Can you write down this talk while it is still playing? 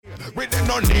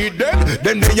no need them,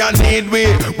 then they a need we.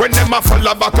 When them a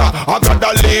follow back, I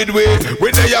gotta lead we.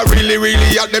 When they a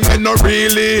really at them, they no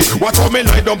really. Watch how me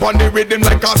lie down on the rhythm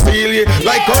like a steely.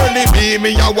 Like early B,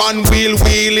 me a one wheel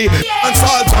wheelie. And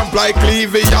salt jump like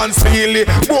Clevie and Steely.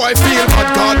 Boy feel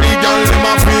bad, cause the girl them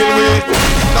a feel with.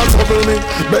 Don't trouble me,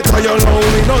 better you know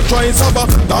me. No try suffer,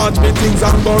 dodge me things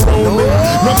and go round me.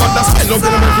 No matter style up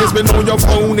in my face, me know you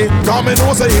found it. Cause me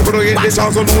know say you to get this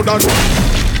chance, so know that.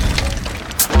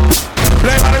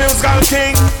 Play by the musical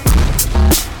king.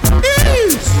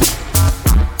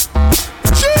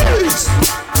 Jeez,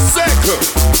 second.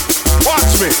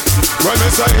 Watch me. When me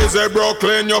say easy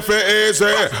Brooklyn, you feel easy.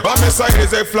 When me say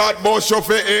easy Flatbush, you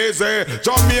feel easy.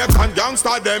 Jamaican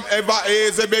gangster them ever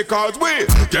easy because we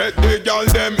get the girl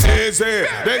them easy.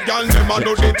 The girl them a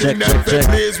do the thing them feel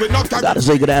please. We not gotta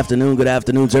say good afternoon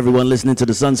to everyone listening to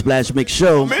the Sunsplash Mix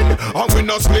Show. And we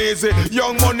not lazy.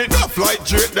 Young money not flight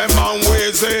treat them and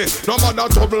wazy. No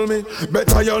matter trouble me,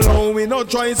 better you know me. No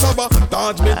try suffer.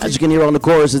 As you can hear on the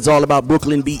chorus, it's all about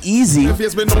Brooklyn Be Easy.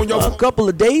 A couple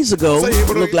of days ago, it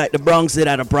looked like the Bronx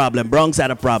had a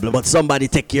problem. But somebody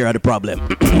take care of the problem.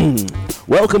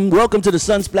 Welcome to the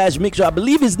Sunsplash Mix Show. I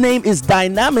believe his name is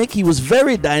Dynamic. He was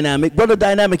very dynamic. Brother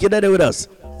Dynamic, you're there with us.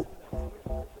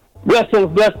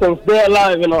 Blessings. Stay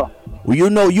alive, you know. Well, you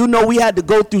know, we had to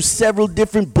go through several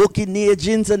different booking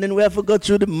agents, and then we have to go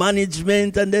through the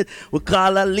management, and then we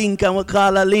call a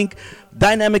link.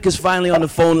 Dynamic is finally on the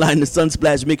phone line, the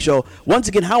Sunsplash Mix Show. Once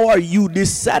again, how are you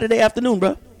this Saturday afternoon,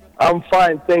 bro? I'm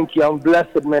fine, thank you. I'm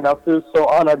blessed, man. I feel so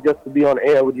honored just to be on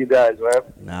air with you guys, man.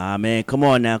 Nah, man, come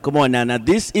on now. Now,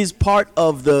 this is part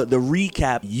of the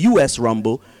recap US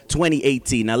Rumble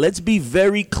 2018. Now, let's be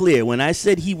very clear. When I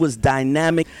said he was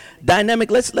dynamic,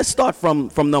 let's start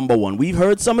from number one. We've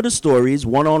heard some of the stories,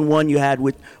 one-on-one you had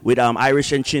with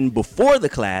Irish and Chin before the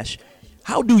clash.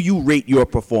 How do you rate your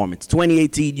performance?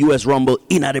 2018 US Rumble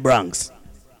in the Bronx.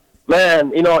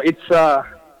 Man, you know,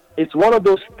 it's one of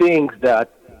those things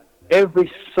that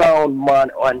every sound man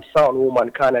and sound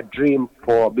woman kind of dream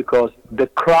for because the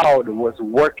crowd was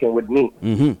working with me.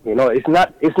 Mm-hmm. You know, it's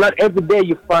not every day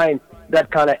you find that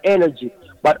kind of energy.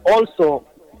 But also,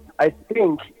 I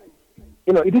think,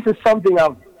 you know, this is something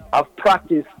I've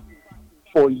practiced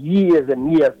for years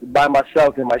and years by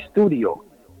myself in my studio.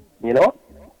 You know,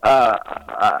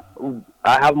 I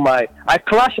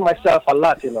clash myself a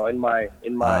lot, you know, in my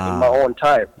own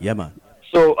time. Yeah, man.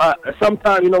 So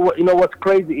sometimes, you know what's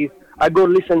crazy is I go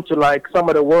listen to like some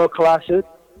of the world clashes,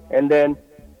 and then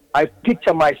I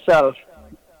picture myself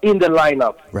in the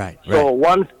lineup. Right. So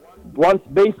once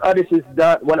bass artist is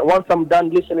done, once I'm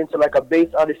done listening to like a bass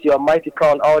artist, your Mighty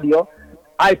Crown Audio,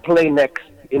 I play next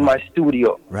in my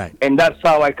studio. Right. And that's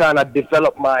how I kind of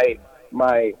develop my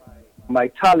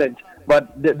talent.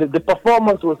 But the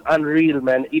performance was unreal,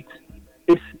 man.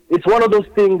 It's one of those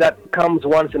things that comes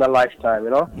once in a lifetime,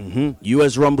 you know? Mm-hmm.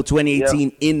 US Rumble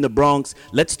 2018 in the Bronx.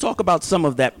 Let's talk about some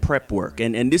of that prep work.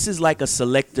 And this is like a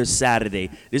selector Saturday.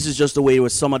 This is just the way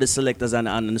with some of the selectors and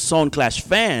the Sound Clash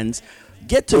fans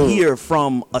get to hear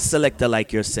from a selector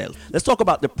like yourself. Let's talk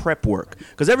about the prep work.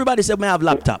 Because everybody said, man, I have a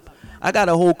laptop. I got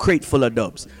a whole crate full of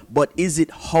dubs. But is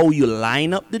it how you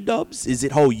line up the dubs? Is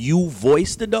it how you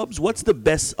voice the dubs? What's the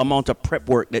best amount of prep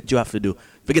work that you have to do?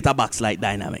 Forget a box like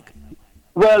Dynamic.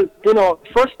 Well, you know,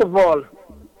 first of all,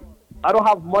 I don't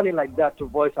have money like that to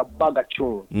voice a bag of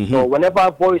tune. Mm-hmm. So whenever I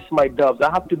voice my dubs, I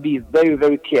have to be very,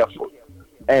 very careful.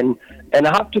 And I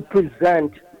have to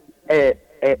present a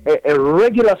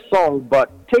regular song,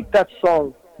 but take that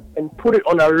song and put it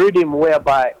on a rhythm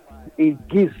whereby it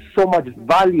gives so much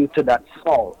value to that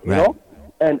song, you know?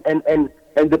 And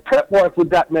the prep work with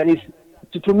that, man, is,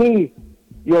 to me,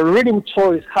 your rhythm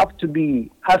choice has to be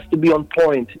on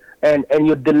point. And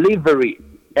your delivery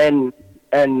and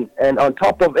on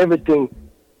top of everything,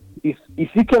 if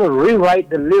you can rewrite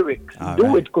the lyrics,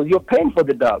 do it because you're paying for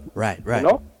the dub. Right. You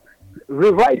know,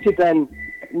 rewrite it, and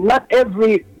not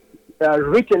every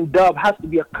written dub has to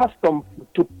be a custom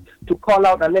to call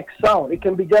out a next sound. It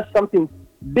can be just something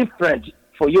different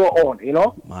for your own. You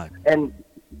know, and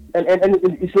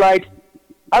it's like,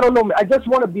 I don't know. I just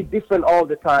want to be different all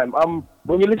the time.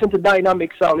 When you listen to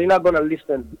Dynamic Sound, you're not gonna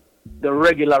listen the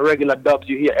regular dubs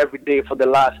you hear every day for the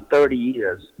last 30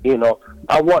 years. You know,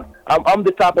 I'm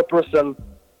the type of person,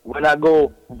 when I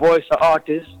go voice an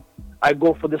artist, I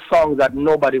go for the songs that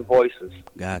nobody voices.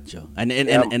 Gotcha. And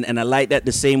I like that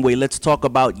the same way. Let's talk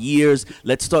about years.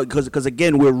 Let's talk, because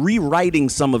again, we're rewriting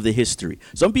some of the history.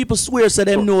 Some people swear say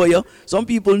them know you. Some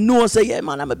people know say, yeah,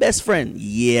 man, I'm a best friend.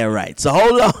 Yeah, right. So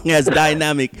how long has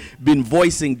Dynamic been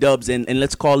voicing dubs and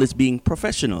let's call this being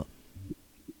professional?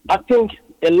 I think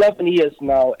 11 years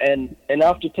now, and I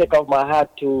have to take off my hat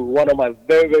to one of my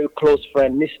very, very close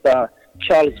friends, Mr.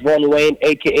 Charles Von Wayne,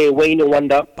 a.k.a. Wayne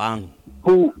Wonder, Bang.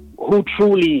 who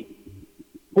truly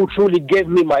gave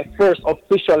me my first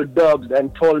official dubs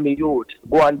and told me, "You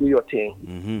go and do your thing."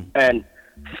 Mm-hmm. And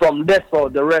from there, so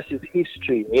the rest is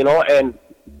history, you know. And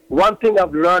one thing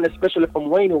I've learned, especially from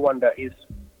Wayne Wonder, is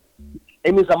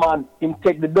him is a man, him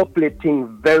take the dub play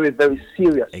thing very, very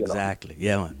serious. Exactly. You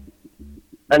know? Yeah, man.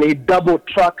 And he double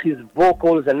tracked his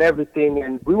vocals and everything.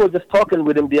 And we were just talking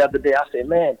with him the other day. I said,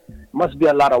 man, it must be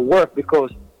a lot of work,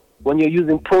 because when you're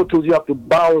using Pro Tools, you have to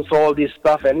bounce all this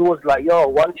stuff. And he was like, yo,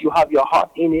 once you have your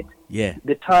heart in it, yeah,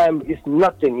 the time is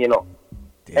nothing, you know.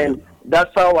 Damn. And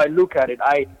that's how I look at it.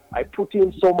 I put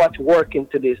in so much work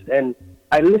into this, and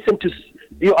I listen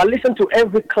to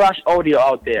every Clash audio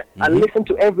out there. Mm-hmm. I listen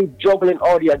to every juggling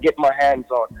audio I get my hands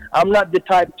on. I'm not the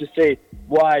type to say,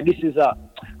 why, this is a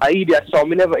idiot song.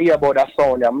 We never hear about that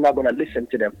song. I'm not going to listen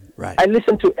to them. Right. I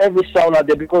listen to every sound out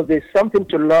there because there's something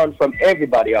to learn from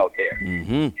everybody out there.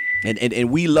 Mm-hmm.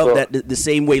 And we love that the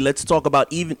same way. Let's talk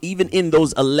about even in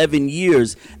those 11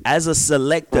 years as a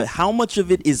selector, how much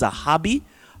of it is a hobby?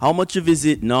 How much of is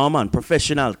it, no man,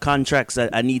 professional contracts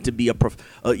that I need to be a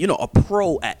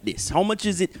pro at this? How much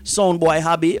is it Soundboy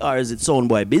hobby, or is it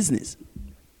Soundboy business?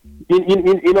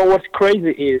 You know what's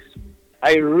crazy is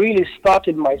I really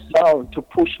started my sound to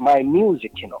push my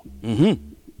music, you know. Mm-hmm.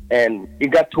 And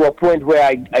it got to a point where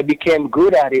I became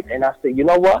good at it, and I said, you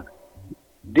know what?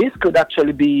 This could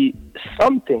actually be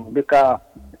something, because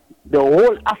the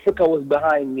whole Africa was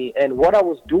behind me, and what I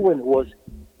was doing was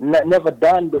never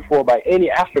done before by any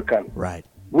African. Right.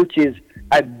 Which is,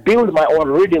 I build my own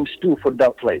rhythms too for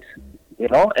that place, you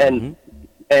know, and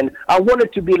I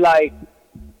wanted to be like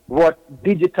what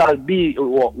Digital B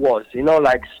was, you know,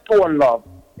 like Stone Love,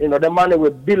 you know, the man who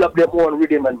would build up their own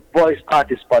rhythm and voice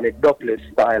artists on it, Douglas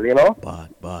style, you know.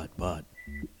 But.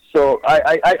 So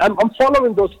I'm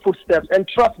following those footsteps, and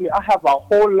trust me, I have a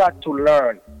whole lot to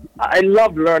learn. I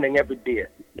love learning every day,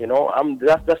 you know.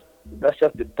 That's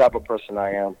just the type of person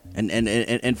I am.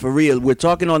 And for real, we're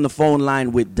talking on the phone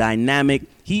line with Dynamic.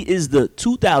 He is the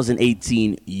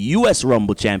 2018 U.S.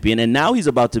 Rumble champion, and now he's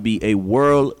about to be a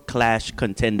World Clash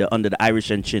contender under the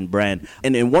Irish and Chin brand.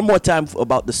 And one more time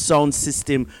about the sound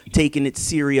system, taking it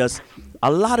serious.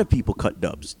 A lot of people cut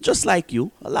dubs, just like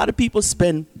you. A lot of people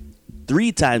spend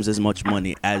 3 times as much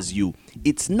money as you.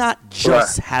 It's not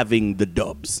just having the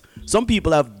dubs. Some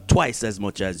people have twice as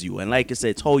much as you, and like I said,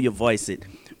 it's how you voice it.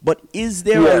 But is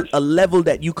there a level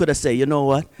that you could have said, you know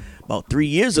what, about 3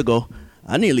 years ago,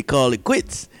 I nearly called it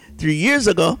quits. 3 years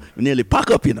ago, we nearly pack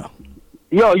up, you know.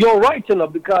 You're right, you know,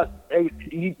 because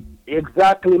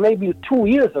exactly maybe 2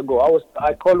 years ago,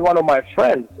 I called one of my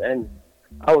friends, and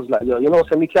I was like, yo, you know,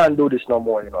 so we can't do this no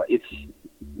more, you know. It's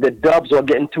the dubs are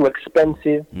getting too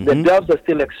expensive. Mm-hmm. The dubs are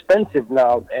still expensive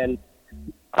now, and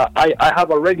I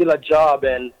have a regular job,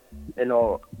 and you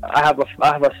know, I have a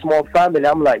small family.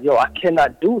 I'm like, yo, I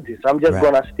cannot do this. I'm just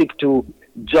gonna stick to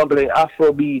juggling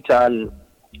Afrobeat and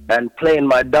playing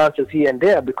my dances here and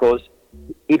there, because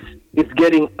it's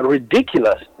getting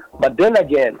ridiculous. But then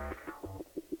again,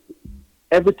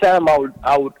 every time I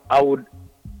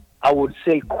would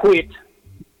say quit,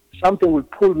 something would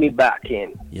pull me back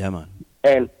in. Yeah, man.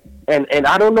 And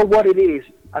I don't know what it is.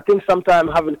 I think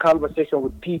sometimes having conversation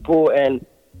with people, and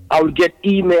I will get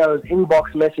emails,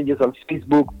 inbox messages on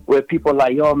Facebook where people are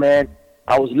like, yo, man,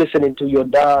 I was listening to your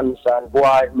dance, and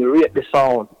boy, me rate the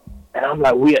sound. And I'm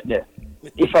like, wait there.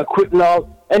 If I quit now,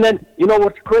 and then, you know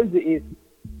what's crazy is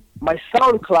my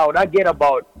SoundCloud, I get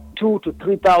about 2,000 to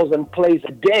 3,000 plays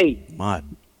a day.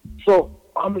 Man. So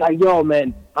I'm like, yo,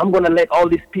 man, I'm going to let all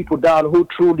these people down who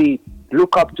truly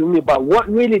look up to me. But what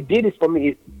really did it for me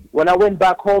is when I went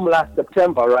back home last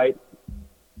September, right,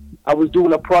 I was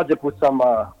doing a project with some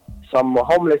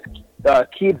homeless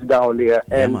kids down there.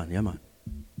 And yeah, man.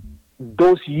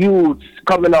 Those youths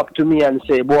coming up to me and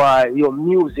say, boy, your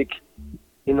music,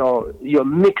 you know, your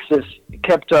mixes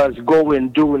kept us going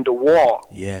during the war.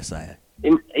 Yes, I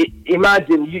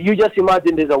imagine, you just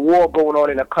imagine there's a war going on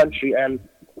in a country,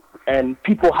 and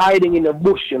people hiding in a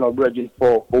bush, you know, Bridget,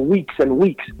 for weeks and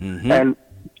weeks. Mm-hmm.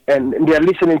 And they're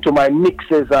listening to my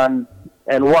mixes and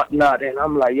whatnot, and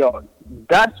I'm like, yo,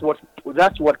 that's what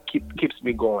keeps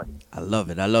me going. I love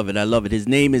it. His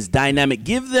name is Dynamic.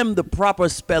 Give them the proper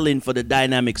spelling for the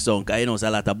Dynamic song. I know there's a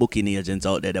lot of booking agents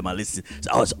out there that might listen.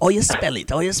 So, how you spell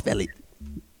it?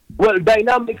 Well,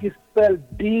 Dynamic is spelled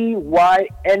DYNAMQ,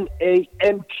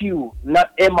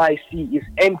 not MIC. It's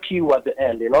MQ at the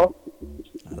end, you know.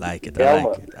 I like it.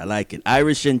 I like it.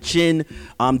 Irish and Chin,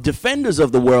 defenders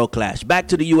of the World Clash. Back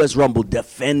to the U.S. Rumble,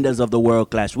 defenders of the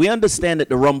World Clash. We understand that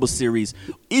the Rumble series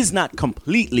is not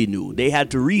completely new. They had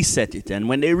to reset it. And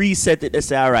when they reset it, they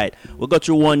say, all right, we'll go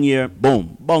through 1 year.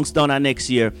 Boom. Bounce down our next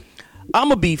year. I'm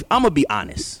going to be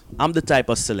honest. I'm the type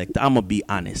of selector. I'm going to be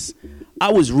honest.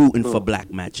 I was rooting for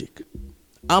Black Magic.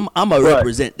 I'm going to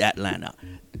represent that lineup.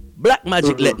 Black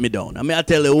Magic let me down. I mean, I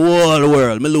tell the whole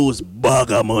world, me lose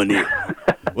bag of money.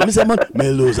 When me say money,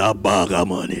 me lose a bag of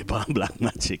money for Black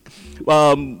Magic.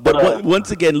 But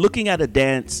once again, looking at a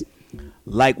dance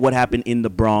like what happened in the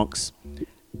Bronx,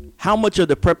 how much of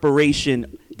the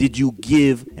preparation did you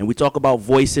give? And we talk about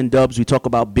voice and dubs. We talk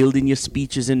about building your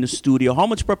speeches in the studio. How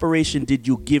much preparation did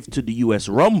you give to the U.S.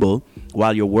 Rumble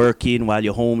while you're working, while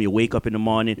you're home, you wake up in the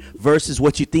morning, versus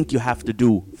what you think you have to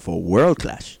do for World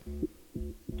Clash?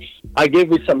 I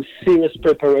gave it some serious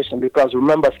preparation because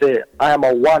remember, I am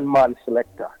a one-man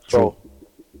selector. So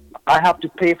I have to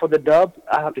pay for the dub,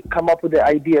 I have to come up with the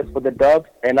ideas for the dubs,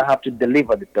 and I have to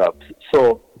deliver the dubs.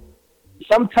 So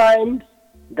sometimes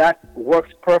that works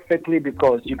perfectly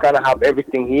because you kind of have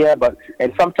everything here,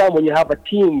 and sometimes when you have a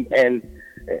team and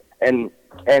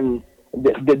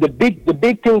the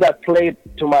big thing that played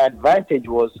to my advantage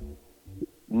was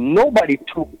nobody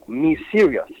took me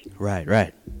serious.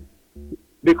 Right.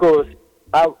 Because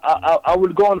I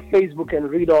would go on Facebook and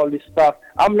read all this stuff.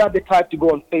 I'm not the type to go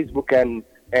on Facebook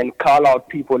and call out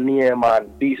people name and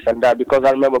this and that, because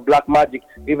I remember Black Magic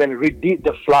even redid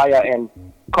the flyer and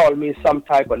called me some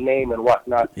type of name and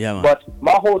whatnot. Yeah, man. But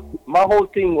my whole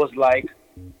thing was like,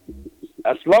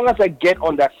 as long as I get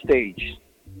on that stage,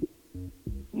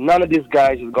 none of these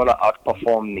guys is gonna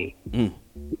outperform me.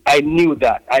 I knew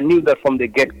that from the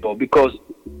get-go, because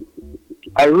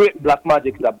I rate Black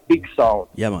Magic as a big sound.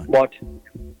 Yeah, man. But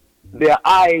their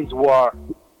eyes were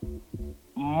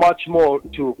much more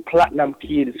to Platinum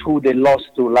Kids, who they lost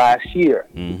to last year.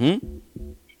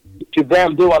 To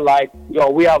them, they were like, yo,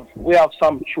 we have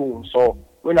some tunes, so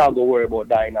we're not going to worry about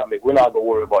Dynamic. We're not going to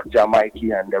worry about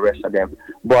Jamaica and the rest of them.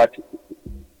 But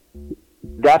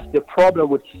that's the problem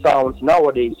with sounds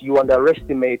nowadays. You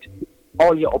underestimate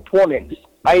all your opponents.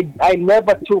 I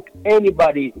never took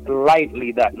anybody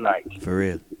lightly that night. For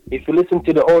real. If you listen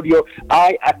to the audio,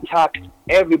 I attacked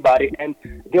everybody. And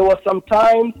there were some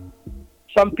times,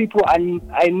 some people,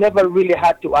 I never really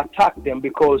had to attack them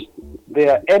because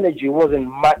their energy wasn't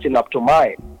matching up to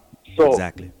mine. So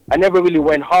exactly. I never really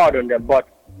went hard on them. But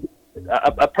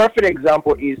a perfect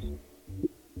example is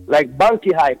like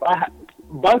Bunky Hype.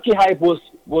 Bunky Hype was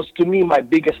to me my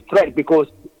biggest threat because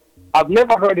I've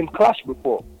never heard him clash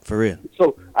before. For real.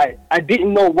 So I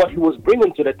didn't know what he was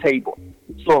bringing to the table.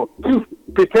 So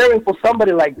preparing for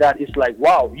somebody like that is like,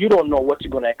 wow, you don't know what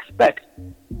you're going to expect.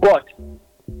 But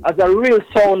as a real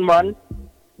sound man,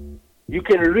 you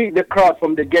can read the crowd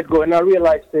from the get-go. And I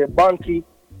realized Bunky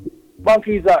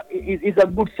is a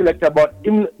good selector, but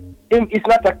him is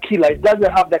not a killer. He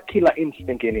doesn't have that killer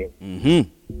instinct in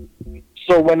him.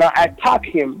 So when I attack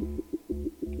him,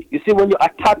 you see, when you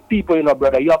attack people,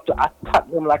 brother, you have to attack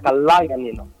them like a lion,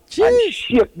 and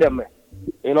shake them,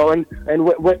 And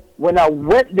when I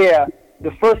went there,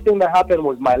 the first thing that happened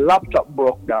was my laptop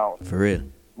broke down. For real.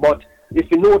 But if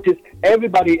you notice,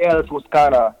 everybody else was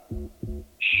kind of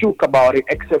shook about it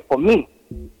except for me.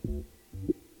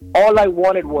 All I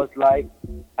wanted was like,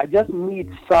 I just need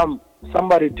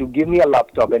somebody to give me a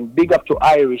laptop, and big up to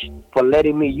Irish for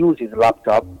letting me use his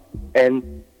laptop.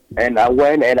 And I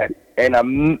went and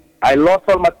I lost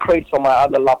all my crates on my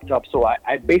other laptop, so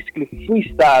I basically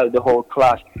freestyled the whole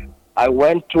class. I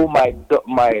went to my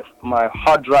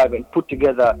hard drive and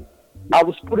I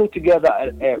was putting together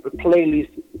a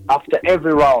playlist after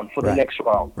every round for the next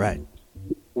round. Right.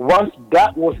 Once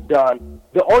that was done,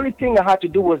 the only thing I had to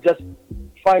do was just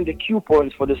find the cue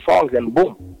points for the songs, and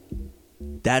boom.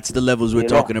 That's the levels we're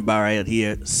talking about right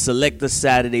here. Selector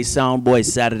Saturday, Soundboy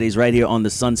Saturdays, right here on the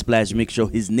Sunsplash Mix Show.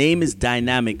 His name is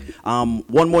Dynamic.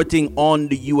 One more thing on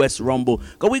the U.S. Rumble.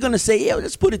 Because we're going to say,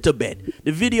 let's put it to bed.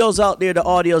 The video's out there, the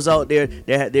audio's out there.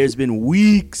 There's been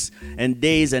weeks and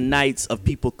days and nights of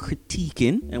people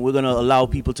critiquing. And we're going to allow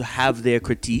people to have their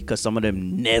critique, because some of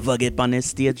them never get on their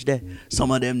stage there. Some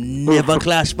of them never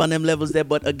clash on them levels there.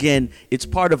 But again, it's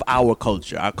part of our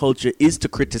culture. Our culture is to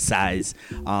criticize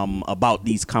about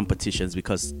these competitions,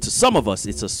 because to some of us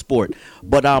it's a sport.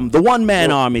 But the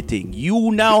one-man army thing,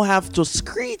 you now have to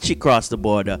screech across the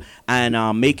border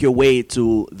and make your way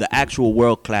to the actual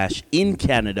World Clash in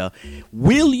Canada.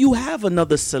 Will you have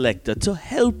another selector to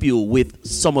help you with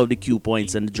some of the cue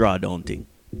points and the drawdown thing?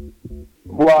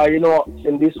 Well,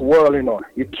 in this world,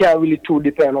 you can't really too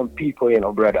depend on people,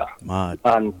 brother. Mad.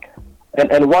 And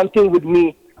And one thing with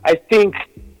me, I think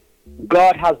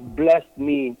God has blessed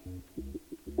me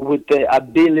with the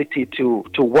ability to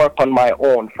work on my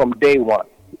own from day one,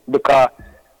 because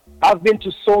I've been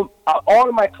to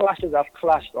all my clashes I've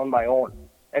clashed on my own,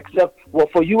 except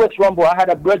for US Rumble I had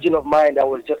a brethren of mine that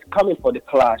was just coming for the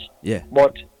clash. Yeah.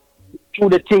 But through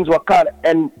the things were kind of,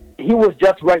 and he was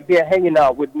just right there hanging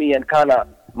out with me and kind of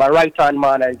my right hand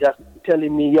man and just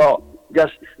telling me, yo,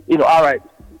 just, all right,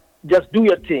 just do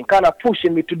your thing, kind of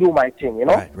pushing me to do my thing,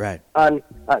 Right. And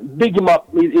big him up.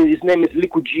 His name is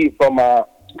Liquid G from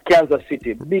Kansas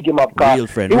City. Big him up. Real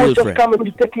friend. He was just coming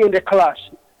to take me in the clash.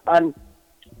 And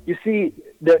you see,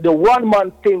 the one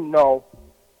man thing now,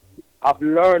 I've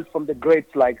learned from the greats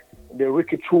like the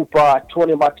Ricky Trooper,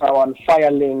 Tony Matawan,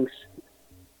 Firelings.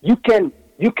 You can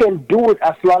do it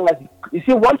as long as you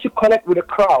see. Once you connect with the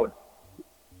crowd,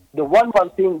 the one man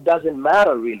thing doesn't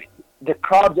matter really. The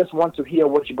crowd just wants to hear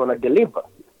what you're gonna deliver,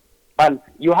 and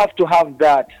you have to have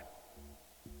that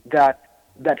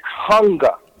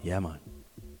hunger. Yeah, man.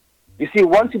 You see,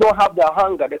 once you don't have that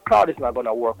hunger, the crowd is not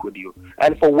gonna work with you.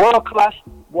 And for world class,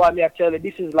 boy, I tell you,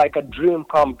 this is like a dream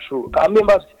come true. I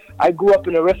remember I grew up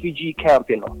in a refugee camp,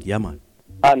 Yeah, man.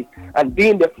 And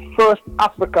being the first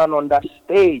African on that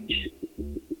stage.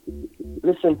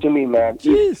 Listen to me, man.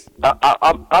 Jeez.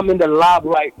 I'm in the lab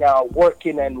right now,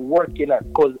 working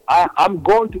because I'm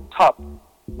going to top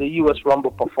the U.S. Rumble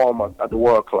performance at the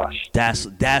World Clash.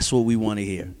 That's what we want to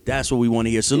hear. That's what we want to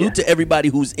hear. Salute to everybody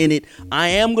who's in it. I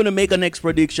am gonna make a next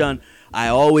prediction. I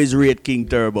always rate King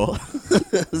Turbo.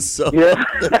 So, yeah.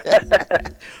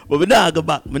 But we not go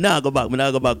back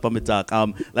from the talk.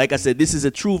 Like I said, this is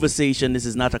a true conversation. This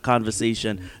is not a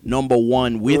conversation. Number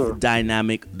one with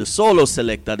Dynamic, the solo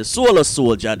selector, the solo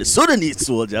soldier, the Sudanese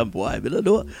soldier. Boy, I don't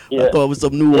know. I thought with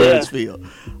some new words for you.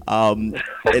 And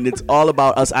it's all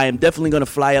about us. I am definitely gonna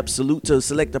fly up. Salute to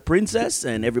Selector Princess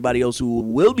and everybody else who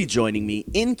will be joining me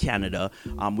in Canada.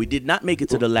 We did not make it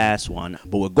to the last one,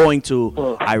 but we're going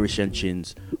to Irish and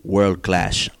Chin's World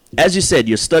Clash. As you said,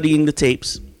 you're studying the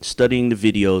tapes, studying the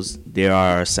videos. There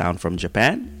are sound from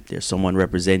Japan. There's someone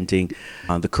representing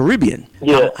the Caribbean.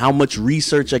 Yeah. How much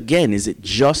research again? Is it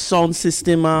just sound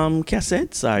system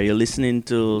cassettes? Are you listening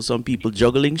to some people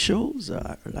juggling shows?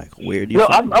 Like where do you? No,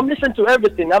 I'm listening to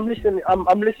everything. I'm listening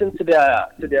to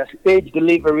their stage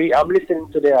delivery. I'm listening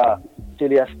to their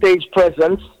stage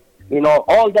presence.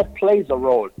 All that plays a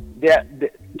role.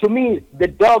 To me, the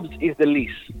dubs is the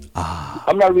least.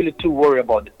 I'm not really too worried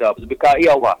about the dubs because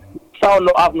sound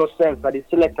no have no sense, but the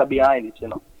selector behind it.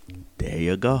 There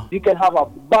you go. You can have a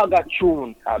bag of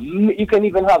tune. You can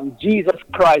even have Jesus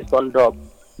Christ on dub,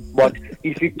 but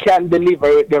if you can deliver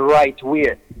it the right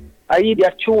way, I need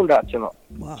a tune that.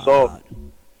 Wow. So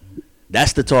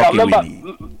that's the talking we need.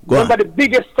 Remember the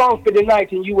biggest song for the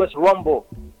night in US Rumble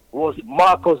was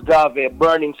Marcos Garvey,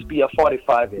 Burning Spear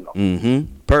 45,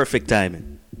 Perfect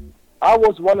timing. I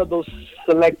was one of those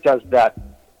selectors that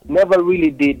never really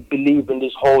did believe in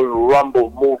this whole Rumble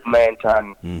movement,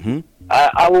 and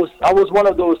I was one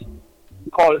of those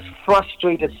called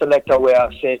frustrated selector where I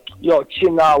said, yo,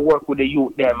 Chin, I work with the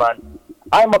youth there, man.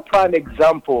 I'm a prime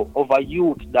example of a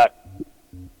youth that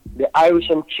the Irish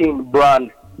and Chin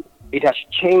brand, it has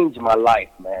changed my life,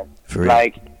 man.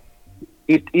 Like,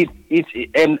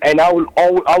 and I will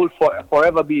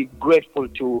forever be grateful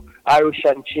to Irish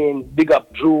and Chin. Big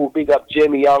up Drew, big up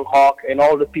Jamie Younghawk, and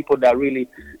all the people that really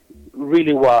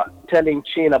were telling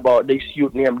Chin about this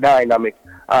youth named Dynamic.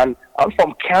 And I'm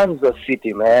from Kansas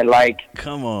City, man. Like,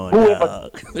 come on, whoever,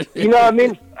 you know what I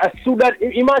mean?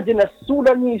 Imagine a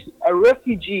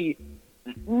refugee.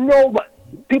 No, but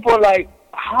people are like,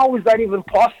 how is that even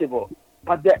possible?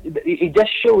 But it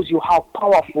just shows you how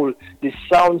powerful the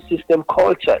sound system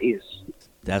culture is.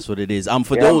 That's what it is.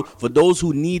 For those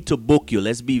who need to book you,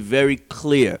 let's be very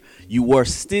clear. You were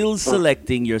still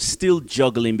selecting, you're still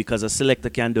juggling because a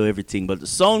selector can't do everything. But the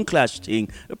Sound Clash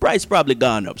thing, the price probably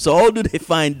gone up. So how do they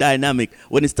find Dynamic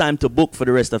when it's time to book for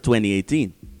the rest of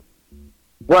 2018?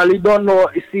 Well, you don't know.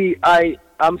 You see,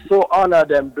 I'm so honored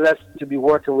and blessed to be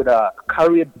working with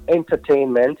Carib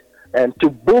Entertainment. And to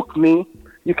book me,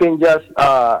 you can just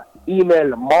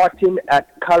email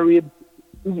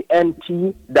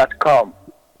martin@caribent.com.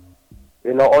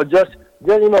 Or just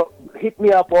hit me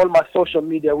up on my social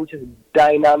media, which is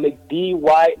Dynamic,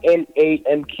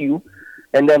 DYNAMQ,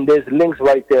 and then there's links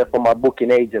right there for my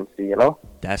booking agency.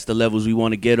 That's the levels we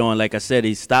want to get on. Like I said,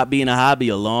 he stopped being a hobby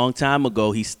a long time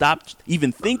ago. He stopped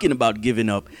even thinking about giving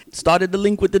up. Started the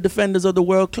link with the defenders of the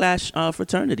World Clash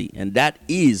fraternity. And that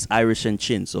is Irish and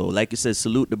Chin. So like you said,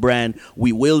 salute the brand.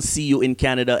 We will see you in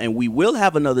Canada, and we will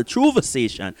have another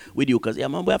Truversation with you. Because, yeah,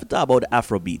 man, we have to talk about the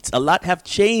Afrobeats. A lot have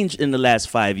changed in the last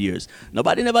 5 years.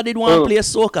 Nobody never did want to play a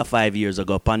soca 5 years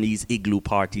ago upon these igloo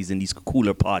parties and these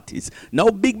cooler parties.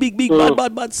 No big,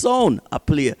 bad sound. I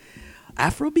play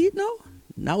Afrobeat now?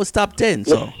 Now it's top 10,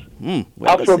 so.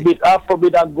 Afrobeat,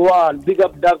 I go on. Big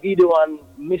up Davido and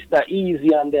Mr. Easy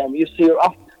and them. You see,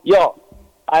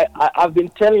 I've been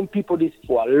telling people this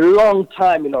for a long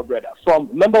time, brother.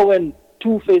 Remember when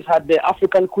Two-Face had the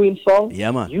African Queen song?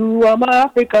 Yeah, man. You are my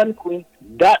African Queen.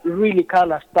 That really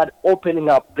kind of started opening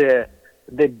up the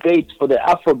gates for the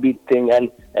Afrobeat thing,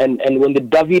 and when the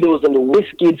Davidos and the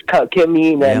Wizkids came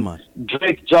in, and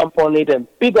Drake jumped on it, and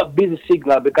big up Busy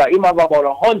Signal, because he have about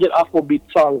 100 Afrobeat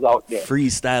songs out there.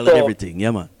 Freestyle and everything,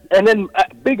 yeah, man. And then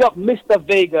big up Mr.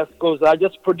 Vegas, because I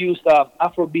just produced an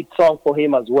Afrobeat song for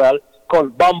him as well,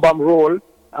 called Bam Bam Roll,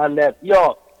 and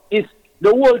it's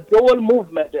the whole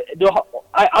movement.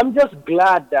 I'm just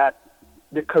glad that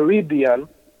the Caribbean,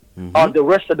 or the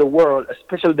rest of the world,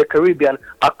 especially the Caribbean,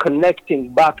 are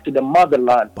connecting back to the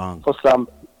motherland for some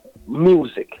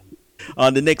music.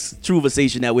 On the next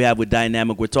Truversation that we have with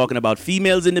Dynamic, we're talking about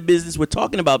females in the business. We're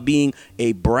talking about being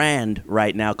a brand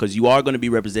right now, because you are going to be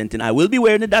representing. I will be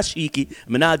wearing the dashiki.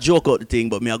 I'm not joke out the thing,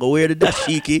 but I'm going to wear the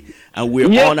dashiki, and we're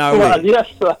on our way. Yes,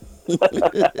 sir.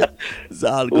 It's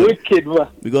all good. Wicked, man.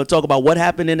 We're going to talk about what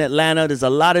happened in Atlanta. There's a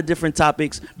lot of different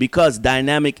topics, because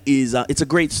Dynamic is it's a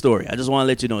great story. I just want to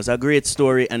let you know it's a great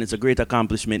story, and it's a great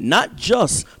accomplishment, not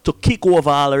just to kick over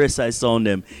all the rest I saw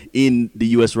them in the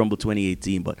US Rumble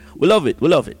 2018, but we love it.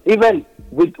 Even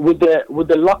with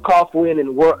the lock-off win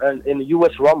in the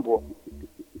US Rumble,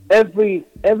 every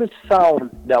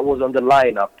sound that was on the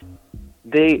lineup,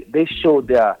 they showed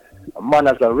their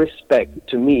manners and respect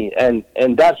to me, and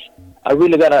that's I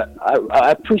really I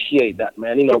appreciate that,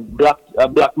 man. Black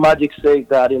Magic says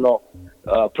that,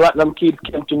 Platinum Kid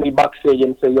came to me backstage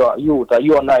and said, "Yo,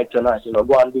 your night tonight,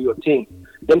 go and do your thing."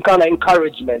 Them kind of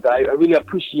encouragement, I really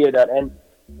appreciate that. And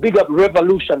big up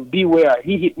Revolution, Beware.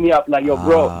 He hit me up like, "Yo,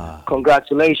 bro,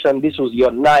 congratulations, this was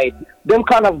your night." Them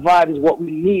kind of vibes is what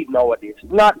we need nowadays.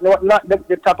 Not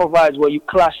the type of vibes where you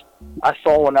clash a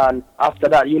song and after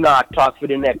that you not talk for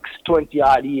the next 20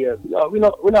 odd years. We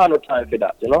don't have no time for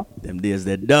that, Them days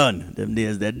they're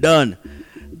done.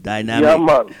 Dynamic. Yeah,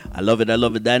 man. I love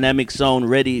it. Dynamic sound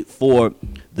ready for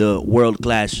the World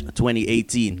Clash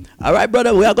 2018. All right,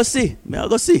 brother, we are going to see. All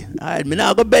right, me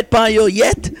not going to bet on you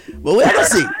yet, but we are going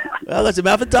to see. Me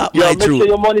have to talk my make sure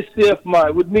your money's safe,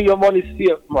 man. With me, your money's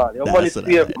safe, man. Money's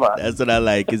safe, man. That's what I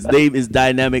like. His name is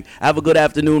Dynamic. Have a good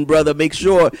afternoon, brother. Make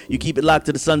sure you keep it locked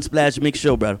to the Sunsplash Mix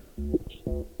Show, brother.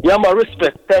 Yeah, man.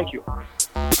 Respect. Thank you.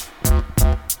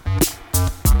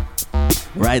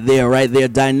 Right there,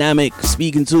 Dynamic,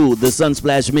 speaking to the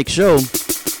Sunsplash Mix Show.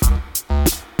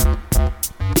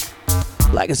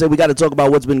 Like I said, we got to talk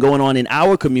about what's been going on in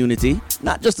our community,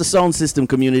 not just the sound system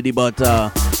community, but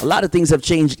a lot of things have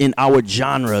changed in our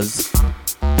genres.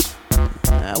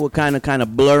 We're kind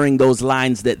of blurring those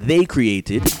lines that they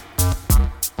created.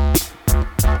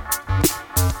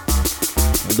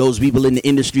 Those people in the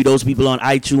industry, those people on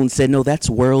iTunes said, no, that's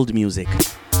world music.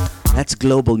 That's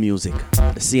global music.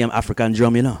 The CM African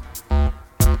drum,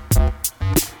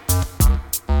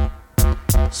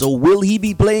 So will he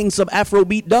be playing some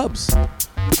Afrobeat dubs?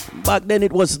 Back then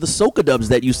it was the soca dubs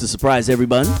that used to surprise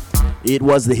everyone. It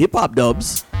was the hip hop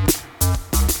dubs.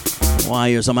 Why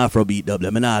hear some Afrobeat dub?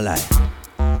 Let me not lie.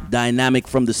 Dynamic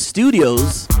from the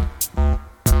studios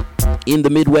in the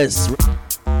Midwest.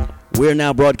 We're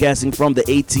now broadcasting from the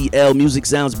ATL. Music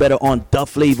sounds better on Da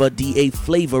Flavor, DA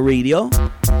Flavor Radio.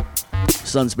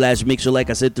 Sunsplash Mix Show, like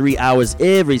I said, 3 hours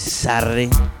every Saturday,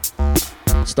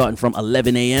 starting from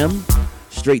 11 a.m.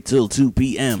 straight till 2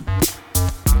 p.m.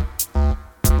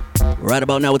 Right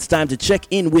about now, it's time to check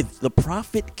in with the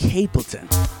Prophet Capleton.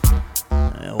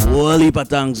 Wally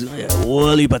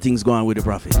Patings going with the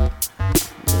Prophet.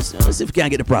 Let's see if we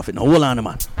can't get the Prophet. Now, hold on,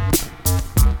 man.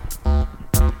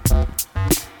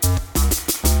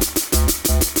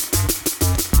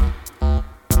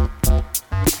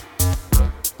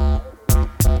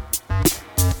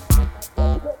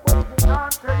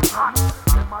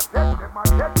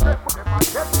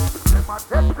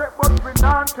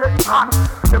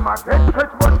 Them a get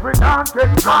catch but we not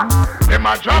get none. Them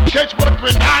a drop catch but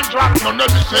we not drop none of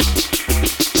the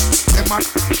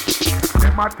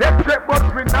Them a get catch but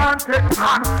we not get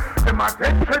none. Them a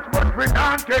get catch but we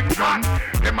not get none.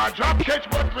 Them a drop catch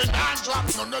but we not drop.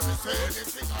 None of them say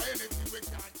anything or anything.